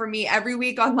feedback from me every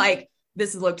week on like,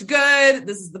 this has looked good.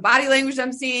 This is the body language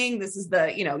I'm seeing. This is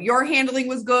the, your handling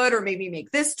was good, or maybe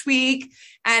make this tweak.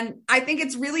 And I think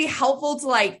it's really helpful to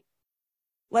like,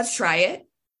 let's try it.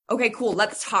 Okay, cool.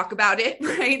 Let's talk about it.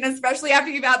 Right. And especially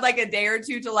after you've had like a day or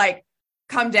two to like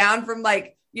come down from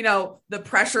like, the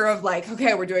pressure of like,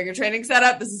 okay, we're doing a training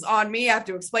setup. This is on me. I have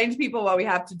to explain to people what we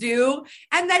have to do.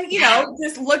 And then,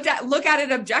 just look at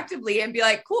it objectively and be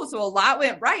like, cool. So a lot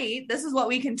went right. This is what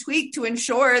we can tweak to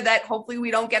ensure that hopefully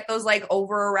we don't get those like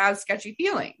over aroused, sketchy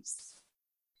feelings.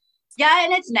 Yeah.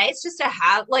 And it's nice just to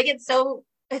have like, it's so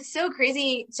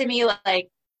crazy to me. Like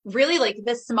really like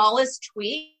the smallest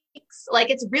tweaks, like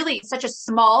it's really such a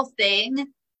small thing.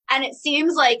 And it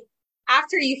seems like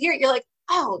after you hear it, you're like,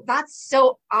 oh, that's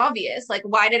so obvious. Like,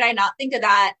 why did I not think of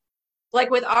that? Like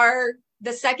with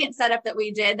the second setup that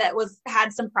we did that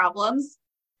had some problems.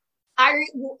 I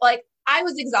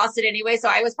was exhausted anyway. So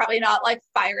I was probably not like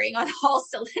firing on all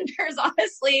cylinders,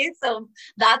 honestly. So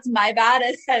that's my bad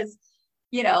as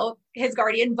his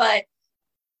guardian. But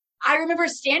I remember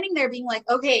standing there being like,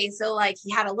 okay, so like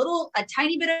he had a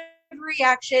tiny bit of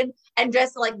reaction, and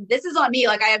just like, this is on me.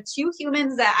 Like I have two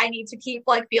humans that I need to keep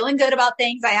like feeling good about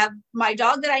things. I have my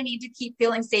dog that I need to keep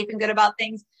feeling safe and good about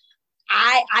things.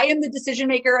 I am the decision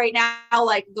maker right now.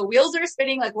 Like the wheels are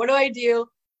spinning. Like, what do I do?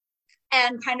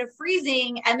 And kind of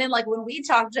freezing. And then like when we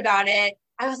talked about it,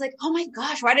 I was like, oh my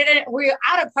gosh, you're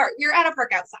at a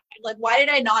park outside. Like, why did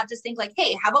I not just think like,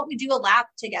 hey, how about we do a lap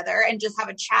together and just have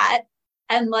a chat?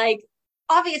 And like,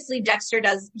 obviously Dexter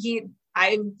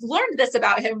I learned this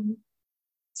about him,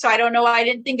 so I don't know why I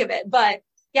didn't think of it. But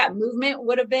yeah, movement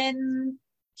would have been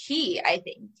key, I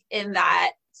think, in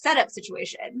that setup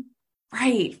situation.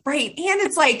 Right. And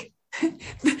it's like,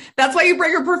 that's why you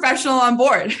bring a professional on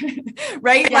board,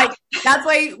 right? Yeah. Like that's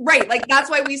why, right. Like that's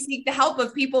why we seek the help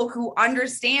of people who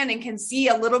understand and can see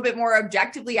a little bit more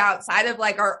objectively outside of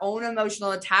like our own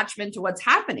emotional attachment to what's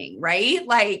happening. Right.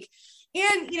 Like,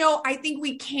 and I think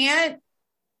we can't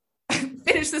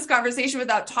finish this conversation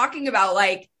without talking about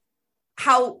like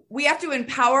how we have to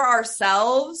empower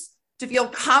ourselves to feel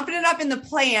confident enough in the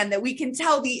plan that we can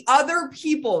tell the other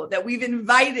people that we've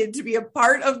invited to be a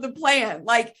part of the plan.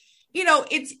 Like,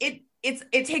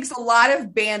 it takes a lot of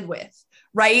bandwidth,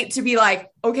 right? To be like,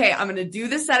 okay, I'm going to do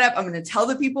the setup. I'm going to tell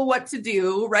the people what to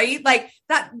do, right? Like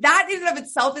that in and of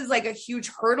itself is like a huge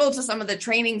hurdle to some of the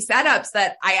training setups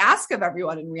that I ask of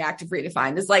everyone in Reactive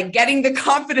Redefined, is like getting the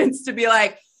confidence to be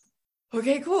like,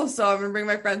 okay, cool. So I'm going to bring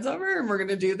my friends over and we're going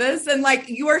to do this. And like,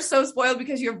 you are so spoiled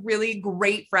because you have really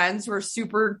great friends who are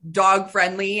super dog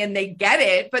friendly and they get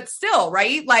it, but still,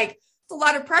 right? Like it's a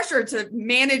lot of pressure to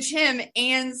manage him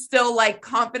and still like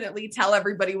confidently tell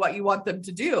everybody what you want them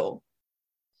to do.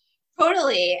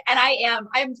 Totally. And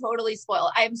I'm totally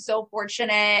spoiled. I'm so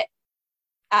fortunate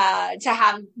to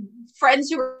have friends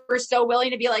who are so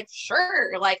willing to be like,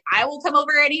 sure, like I will come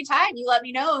over anytime. You let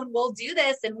me know and we'll do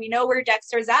this. And we know where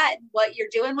Dexter's at, what you're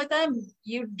doing with him.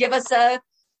 You give us a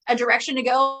direction to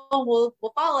go and we'll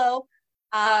follow.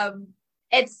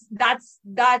 That's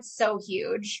so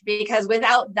huge, because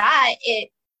without that,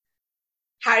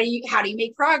 how do you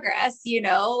make progress?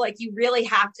 Like you really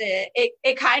have to,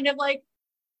 it kind of like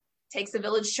takes a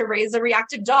village to raise a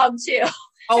reactive dog too.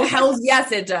 Oh, hells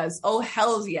yes, it does.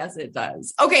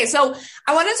 Okay. So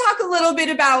I want to talk a little bit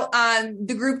about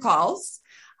the group calls,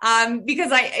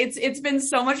 because it's been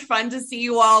so much fun to see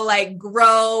you all like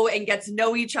grow and get to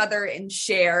know each other and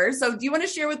share. So do you want to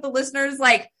share with the listeners,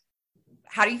 like,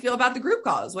 how do you feel about the group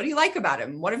calls? What do you like about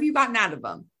them? What have you gotten out of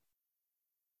them?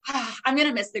 I'm going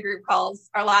to miss the group calls.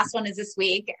 Our last one is this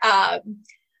week. And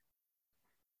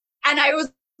I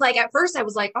was like, at first I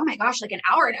was like, oh my gosh, like an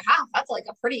hour and a half. That's like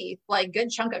a pretty like good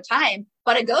chunk of time,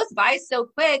 but it goes by so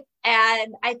quick.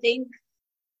 And I think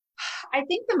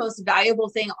the most valuable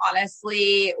thing,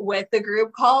 honestly, with the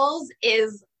group calls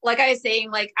is, like I was saying,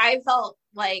 like I felt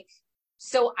like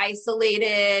so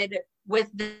isolated with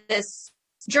this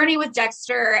journey with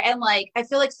Dexter. And like, I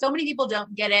feel like so many people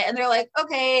don't get it. And they're like,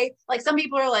 okay, like some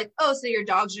people are like, oh, so your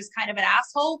dog's just kind of an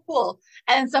asshole. Cool.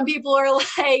 And some people are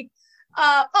like,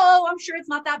 oh, I'm sure it's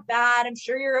not that bad. I'm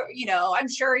sure I'm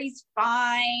sure he's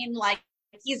fine. Like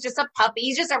he's just a puppy.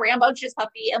 He's just a rambunctious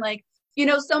puppy. And like,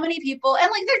 so many people,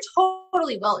 and like, they're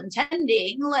totally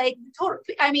well-intending. Like,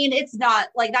 I mean, it's not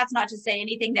like, that's not to say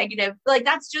anything negative. Like,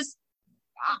 that's just,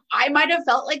 I might have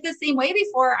felt like the same way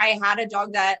before I had a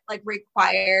dog that like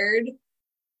required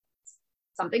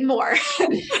something more.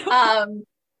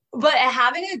 But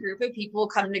having a group of people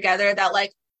come together that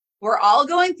like, we're all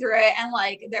going through it. And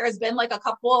like, there's been like a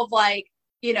couple of like,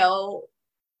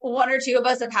 one or two of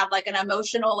us have had like an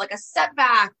emotional, like a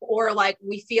setback, or like,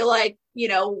 we feel like,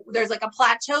 there's like a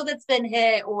plateau that's been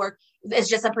hit, or it's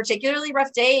just a particularly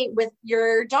rough day with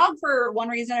your dog for one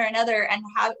reason or another. And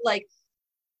have like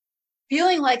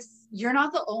feeling like you're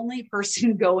not the only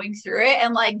person going through it,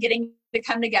 and like getting to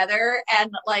come together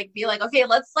and like be like, okay,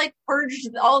 let's like purge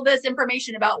all this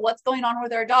information about what's going on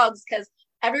with our dogs. Cause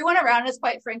everyone around us,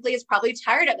 quite frankly, is probably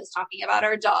tired of us talking about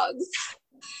our dogs.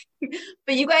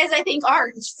 But you guys, I think,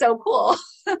 aren't so cool.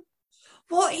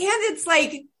 Well, and it's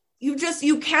like,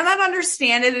 you cannot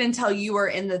understand it until you are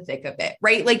in the thick of it,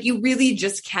 right? Like you really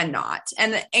just cannot.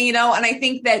 And I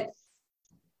think that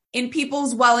in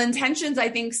people's well-intentions, I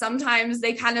think sometimes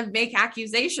they kind of make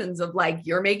accusations of like,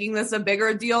 you're making this a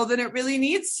bigger deal than it really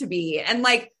needs to be. And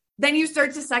like, then you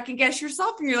start to second guess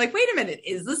yourself and you're like, wait a minute,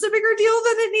 is this a bigger deal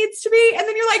than it needs to be? And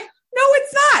then you're like, no,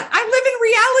 it's not. I live in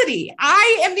reality.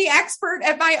 I am the expert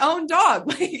at my own dog.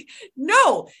 Like,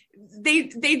 no, they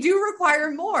do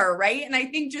require more, right? And I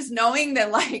think just knowing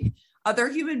that like other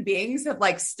human beings have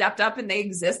like stepped up and they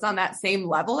exist on that same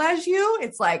level as you,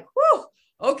 it's like, whew,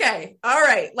 okay, all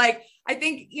right. Like, I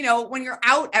think, when you're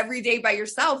out every day by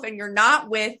yourself and you're not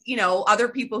with, other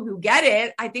people who get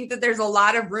it, I think that there's a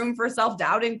lot of room for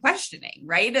self-doubt and questioning,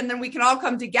 right? And then we can all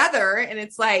come together and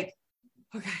it's like,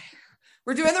 okay,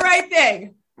 we're doing the right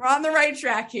thing. We're on the right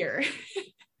track here.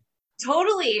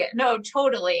 Totally. No,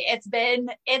 totally. It's been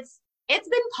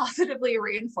positively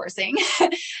reinforcing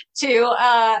to,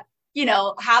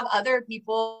 have other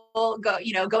people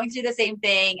going through the same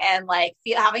thing and like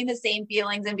having the same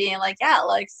feelings and being like, yeah,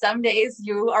 like some days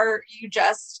you're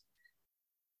just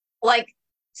like,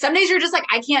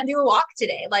 I can't do a walk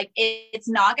today. Like it's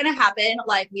not going to happen.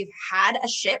 Like we've had a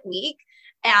shit week,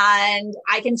 and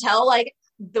I can tell like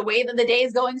the way that the day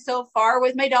is going so far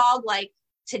with my dog, like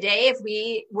today, if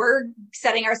we're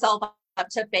setting ourselves up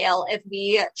to fail, if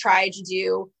we try to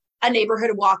do a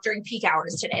neighborhood walk during peak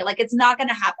hours today, like it's not going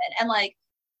to happen. And like,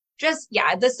 just,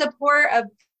 yeah, the support of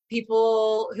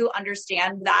people who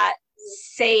understand that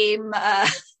same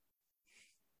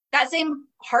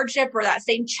hardship or that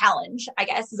same challenge, I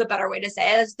guess is a better way to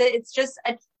say it. It's just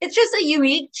a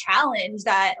unique challenge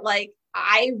that like,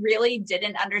 I really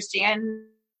didn't understand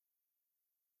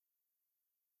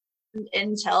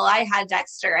until I had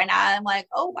Dexter, and I'm like,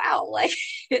 oh wow, like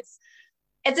it's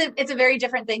a very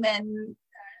different thing than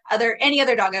any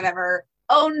other dog I've ever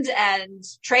owned and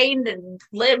trained and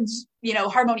lived,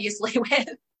 harmoniously with.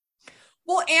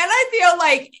 Well, and I feel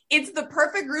like it's the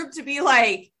perfect group to be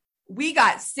like, we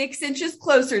got 6 inches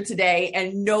closer today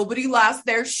and nobody lost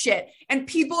their shit. And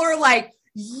people are like,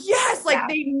 yes, like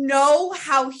They know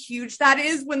how huge that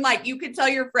is when like you could tell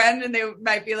your friend and they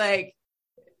might be like,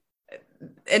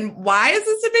 and why is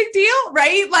this a big deal?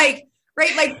 Right? Like,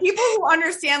 right. Like people who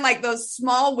understand like those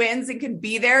small wins and can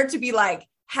be there to be like,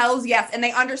 hell's yes. And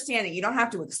they understand it. You don't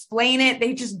have to explain it.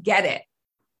 They just get it.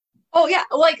 Oh yeah.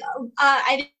 Like,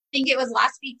 I think it was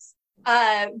last week's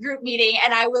group meeting,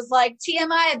 and I was like,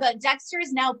 TMI, but Dexter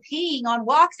is now peeing on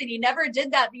walks and he never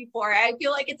did that before. I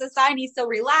feel like it's a sign he's so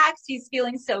relaxed. He's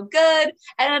feeling so good.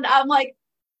 And I'm like,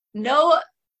 no,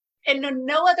 in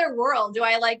no other world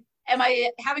am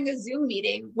I having a Zoom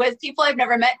meeting with people I've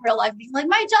never met in real life being like,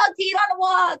 my dog peed on a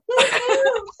walk.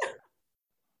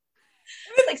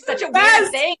 It's like such a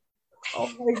weird thing. Oh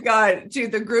my God,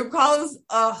 dude, the group calls.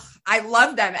 Oh, I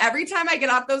love them. Every time I get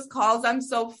off those calls, I'm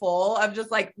so full of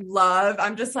just like love.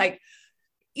 I'm just like,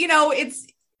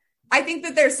 I think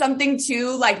that there's something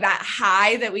to like that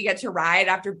high that we get to ride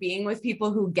after being with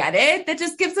people who get it. That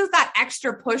just gives us that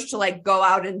extra push to like go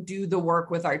out and do the work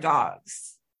with our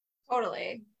dogs.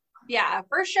 Totally. Yeah,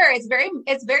 for sure. It's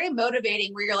very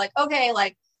motivating where you're like, okay,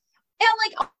 like, and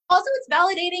like also it's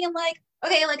validating and like,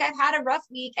 okay, like I've had a rough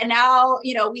week and now,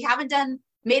 we haven't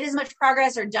made as much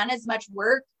progress or done as much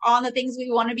work on the things we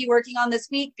want to be working on this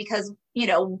week because,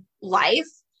 life.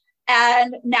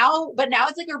 And now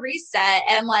it's like a reset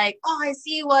and like, oh, I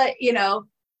see what,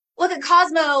 look at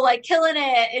Cosmo, like killing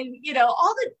it. And,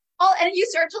 and you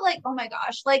start to like, oh my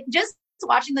gosh, like just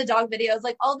watching the dog videos,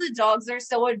 like all the dogs are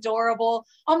so adorable.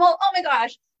 Oh my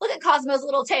gosh, look at Cosmo's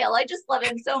little tail. I just love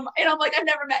him so much. And I'm like, I've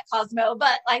never met Cosmo,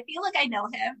 but I feel like I know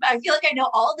him. I feel like I know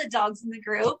all the dogs in the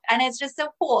group, and it's just so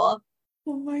cool.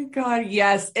 Oh my God.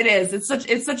 Yes, it is.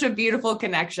 It's such a beautiful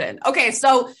connection. Okay.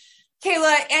 So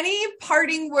Kayla, any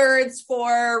parting words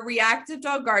for reactive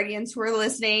dog guardians who are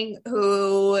listening,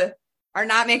 who are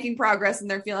not making progress and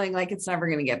they're feeling like it's never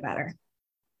going to get better?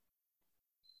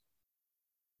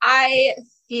 I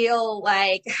feel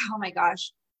like, oh my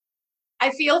gosh, I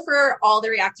feel for all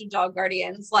the reactive dog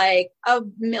guardians, like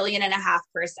 1.5 million,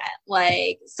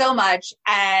 like so much.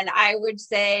 And I would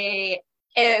say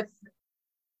if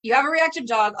you have a reactive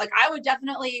dog, like I would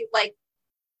definitely like,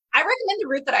 I recommend the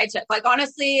route that I took. Like,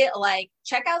 honestly, like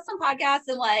check out some podcasts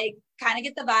and like kind of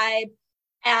get the vibe.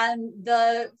 And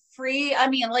the free, I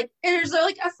mean, like there's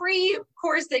like a free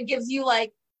course that gives you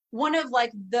like one of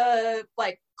like the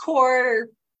like core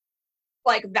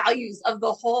like values of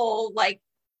the whole, like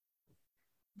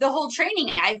the whole training.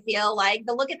 I feel like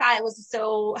the look at that was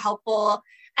so helpful,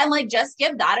 and like just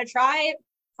give that a try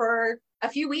for a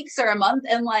few weeks or a month.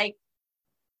 And like,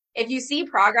 if you see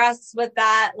progress with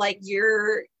that, like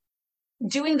you're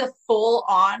doing the full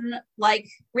on like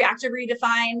reactive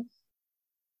redefine.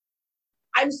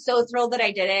 I'm so thrilled that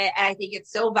I did it. And I think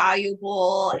it's so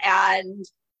valuable. And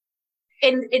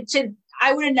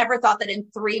I would have never thought that in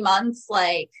 3 months,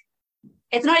 like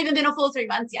it's not even been a full 3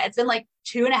 months yet. It's been like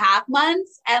 2.5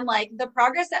 months. And like the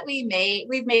progress that we've made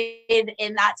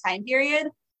in that time period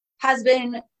has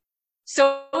been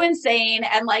so insane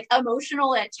and like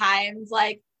emotional at times.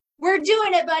 Like, we're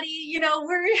doing it, buddy. You know,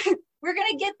 we're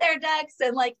going to get there, Dex.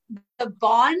 And like the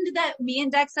bond that me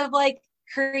and Dex have like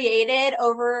created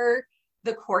over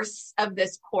the course of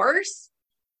this course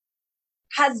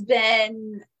has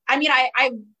been, I mean,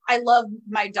 I love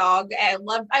my dog. I've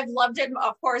loved him,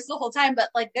 of course, the whole time, but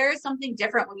like there is something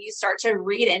different when you start to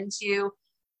read into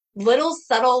little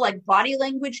subtle like body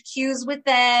language cues with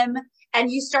them.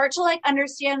 And you start to like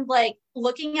understand, like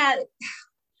looking at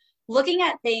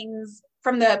things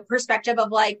from the perspective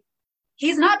of like,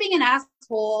 he's not being an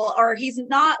asshole, or he's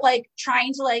not like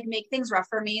trying to like make things rough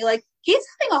for me. Like he's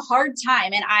having a hard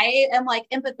time, and I am like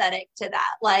empathetic to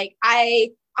that. Like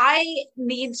I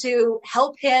need to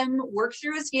help him work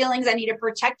through his feelings. I need to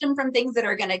protect him from things that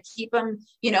are going to keep him,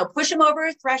 you know, push him over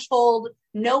a threshold,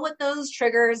 know what those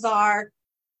triggers are,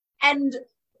 and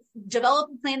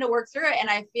develop a plan to work through it. And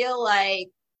I feel like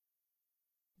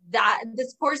that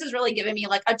this course has really given me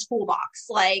like a toolbox.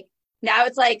 Like now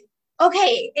it's like,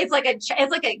 okay, it's like a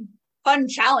fun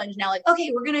challenge now. Like,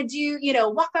 okay, we're going to do, you know,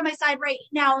 walk by my side right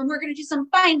now. And we're going to do some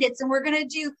find its, and we're going to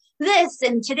do this.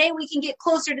 And today we can get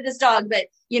closer to this dog, but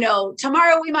you know,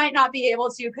 tomorrow we might not be able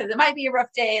to, because it might be a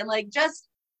rough day. And like, just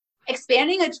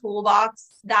expanding a toolbox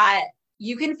that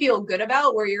you can feel good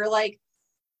about, where you're like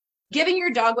giving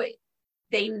your dog what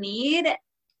they need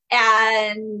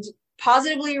and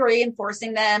positively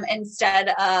reinforcing them, instead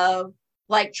of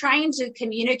like trying to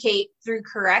communicate through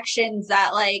corrections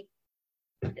that like,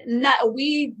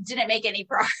 we didn't make any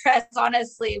progress,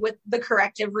 honestly, with the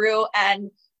corrective route. And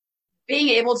being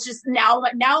able to just now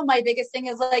my biggest thing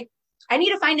is like, I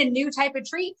need to find a new type of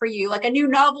treat for you, like a new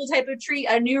novel type of treat,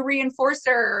 a new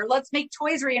reinforcer. Let's make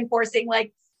toys reinforcing.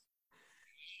 Like,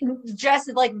 just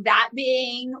like that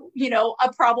being, you know,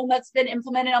 a problem that's been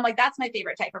implemented. I'm like, that's my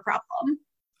favorite type of problem.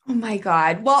 Oh my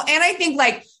God. Well, and I think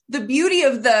like the beauty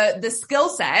of the skill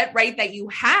set, right, that you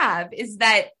have is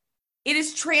that it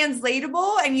is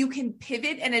translatable, and you can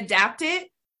pivot and adapt it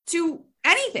to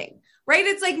anything, right?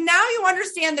 It's like, now you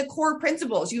understand the core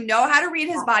principles. You know how to read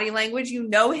his body language, you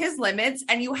know his limits,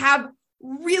 and you have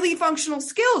really functional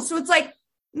skills. So it's like,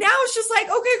 now it's just like,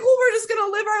 okay, cool. We're just going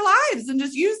to live our lives and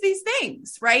just use these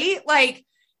things. Right. Like,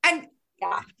 and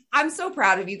yeah, I'm so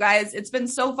proud of you guys. It's been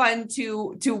so fun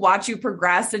to watch you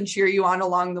progress and cheer you on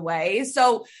along the way.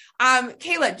 So,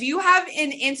 Kayla, do you have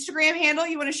an Instagram handle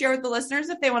you want to share with the listeners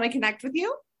if they want to connect with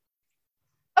you?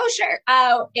 Oh, sure.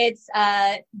 It's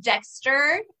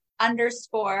Dexter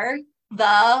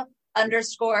 _the_doggo,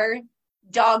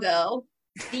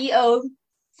 DO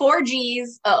 4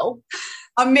 Gs O.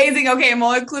 Amazing. Okay. And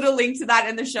we'll include a link to that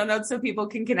in the show notes so people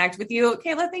can connect with you.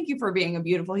 Kayla, thank you for being a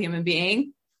beautiful human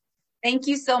being. Thank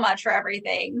you so much for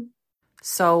everything.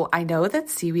 So I know that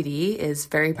CBD is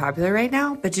very popular right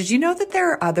now, but did you know that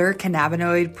there are other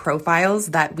cannabinoid profiles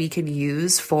that we can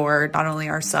use for not only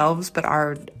ourselves, but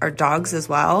our dogs as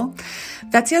well?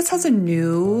 Vetzias has a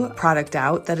new product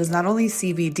out that is not only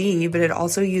CBD, but it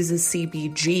also uses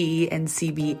CBG and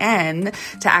CBN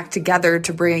to act together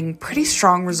to bring pretty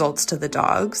strong results to the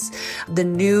dogs. The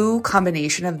new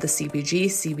combination of the CBG,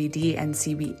 CBD, and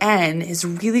CBN is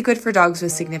really good for dogs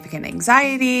with significant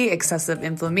anxiety, excessive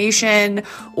inflammation,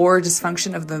 or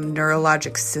dysfunction of the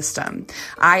neurologic system.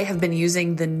 I have been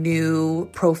using the new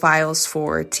profiles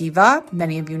for Tiva.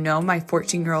 Many of you know my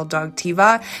 14-year-old dog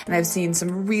Tiva, and I've seen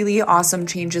some really awesome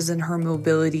changes in her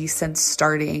mobility since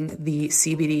starting the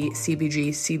CBD, CBG,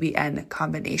 CBN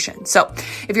combination. So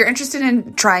if you're interested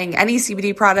in trying any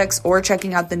CBD products or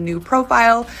checking out the new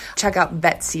profile, check out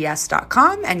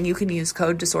vetcs.com and you can use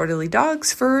code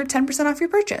DisorderlyDogs for 10% off your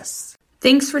purchase.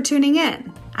 Thanks for tuning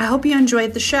in. I hope you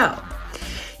enjoyed the show.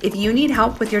 If you need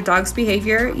help with your dog's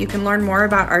behavior, you can learn more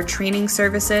about our training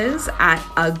services at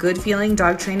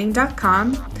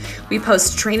agoodfeelingdogtraining.com. We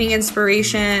post training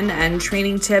inspiration and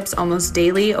training tips almost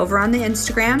daily over on the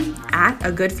Instagram at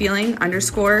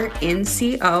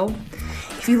agoodfeeling_NCO.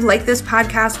 If you like this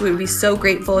podcast, we would be so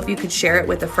grateful if you could share it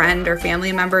with a friend or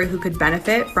family member who could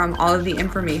benefit from all of the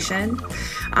information.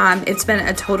 It's been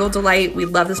a total delight. We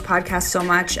love this podcast so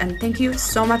much, and thank you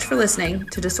so much for listening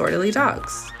to Disorderly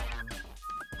Dogs.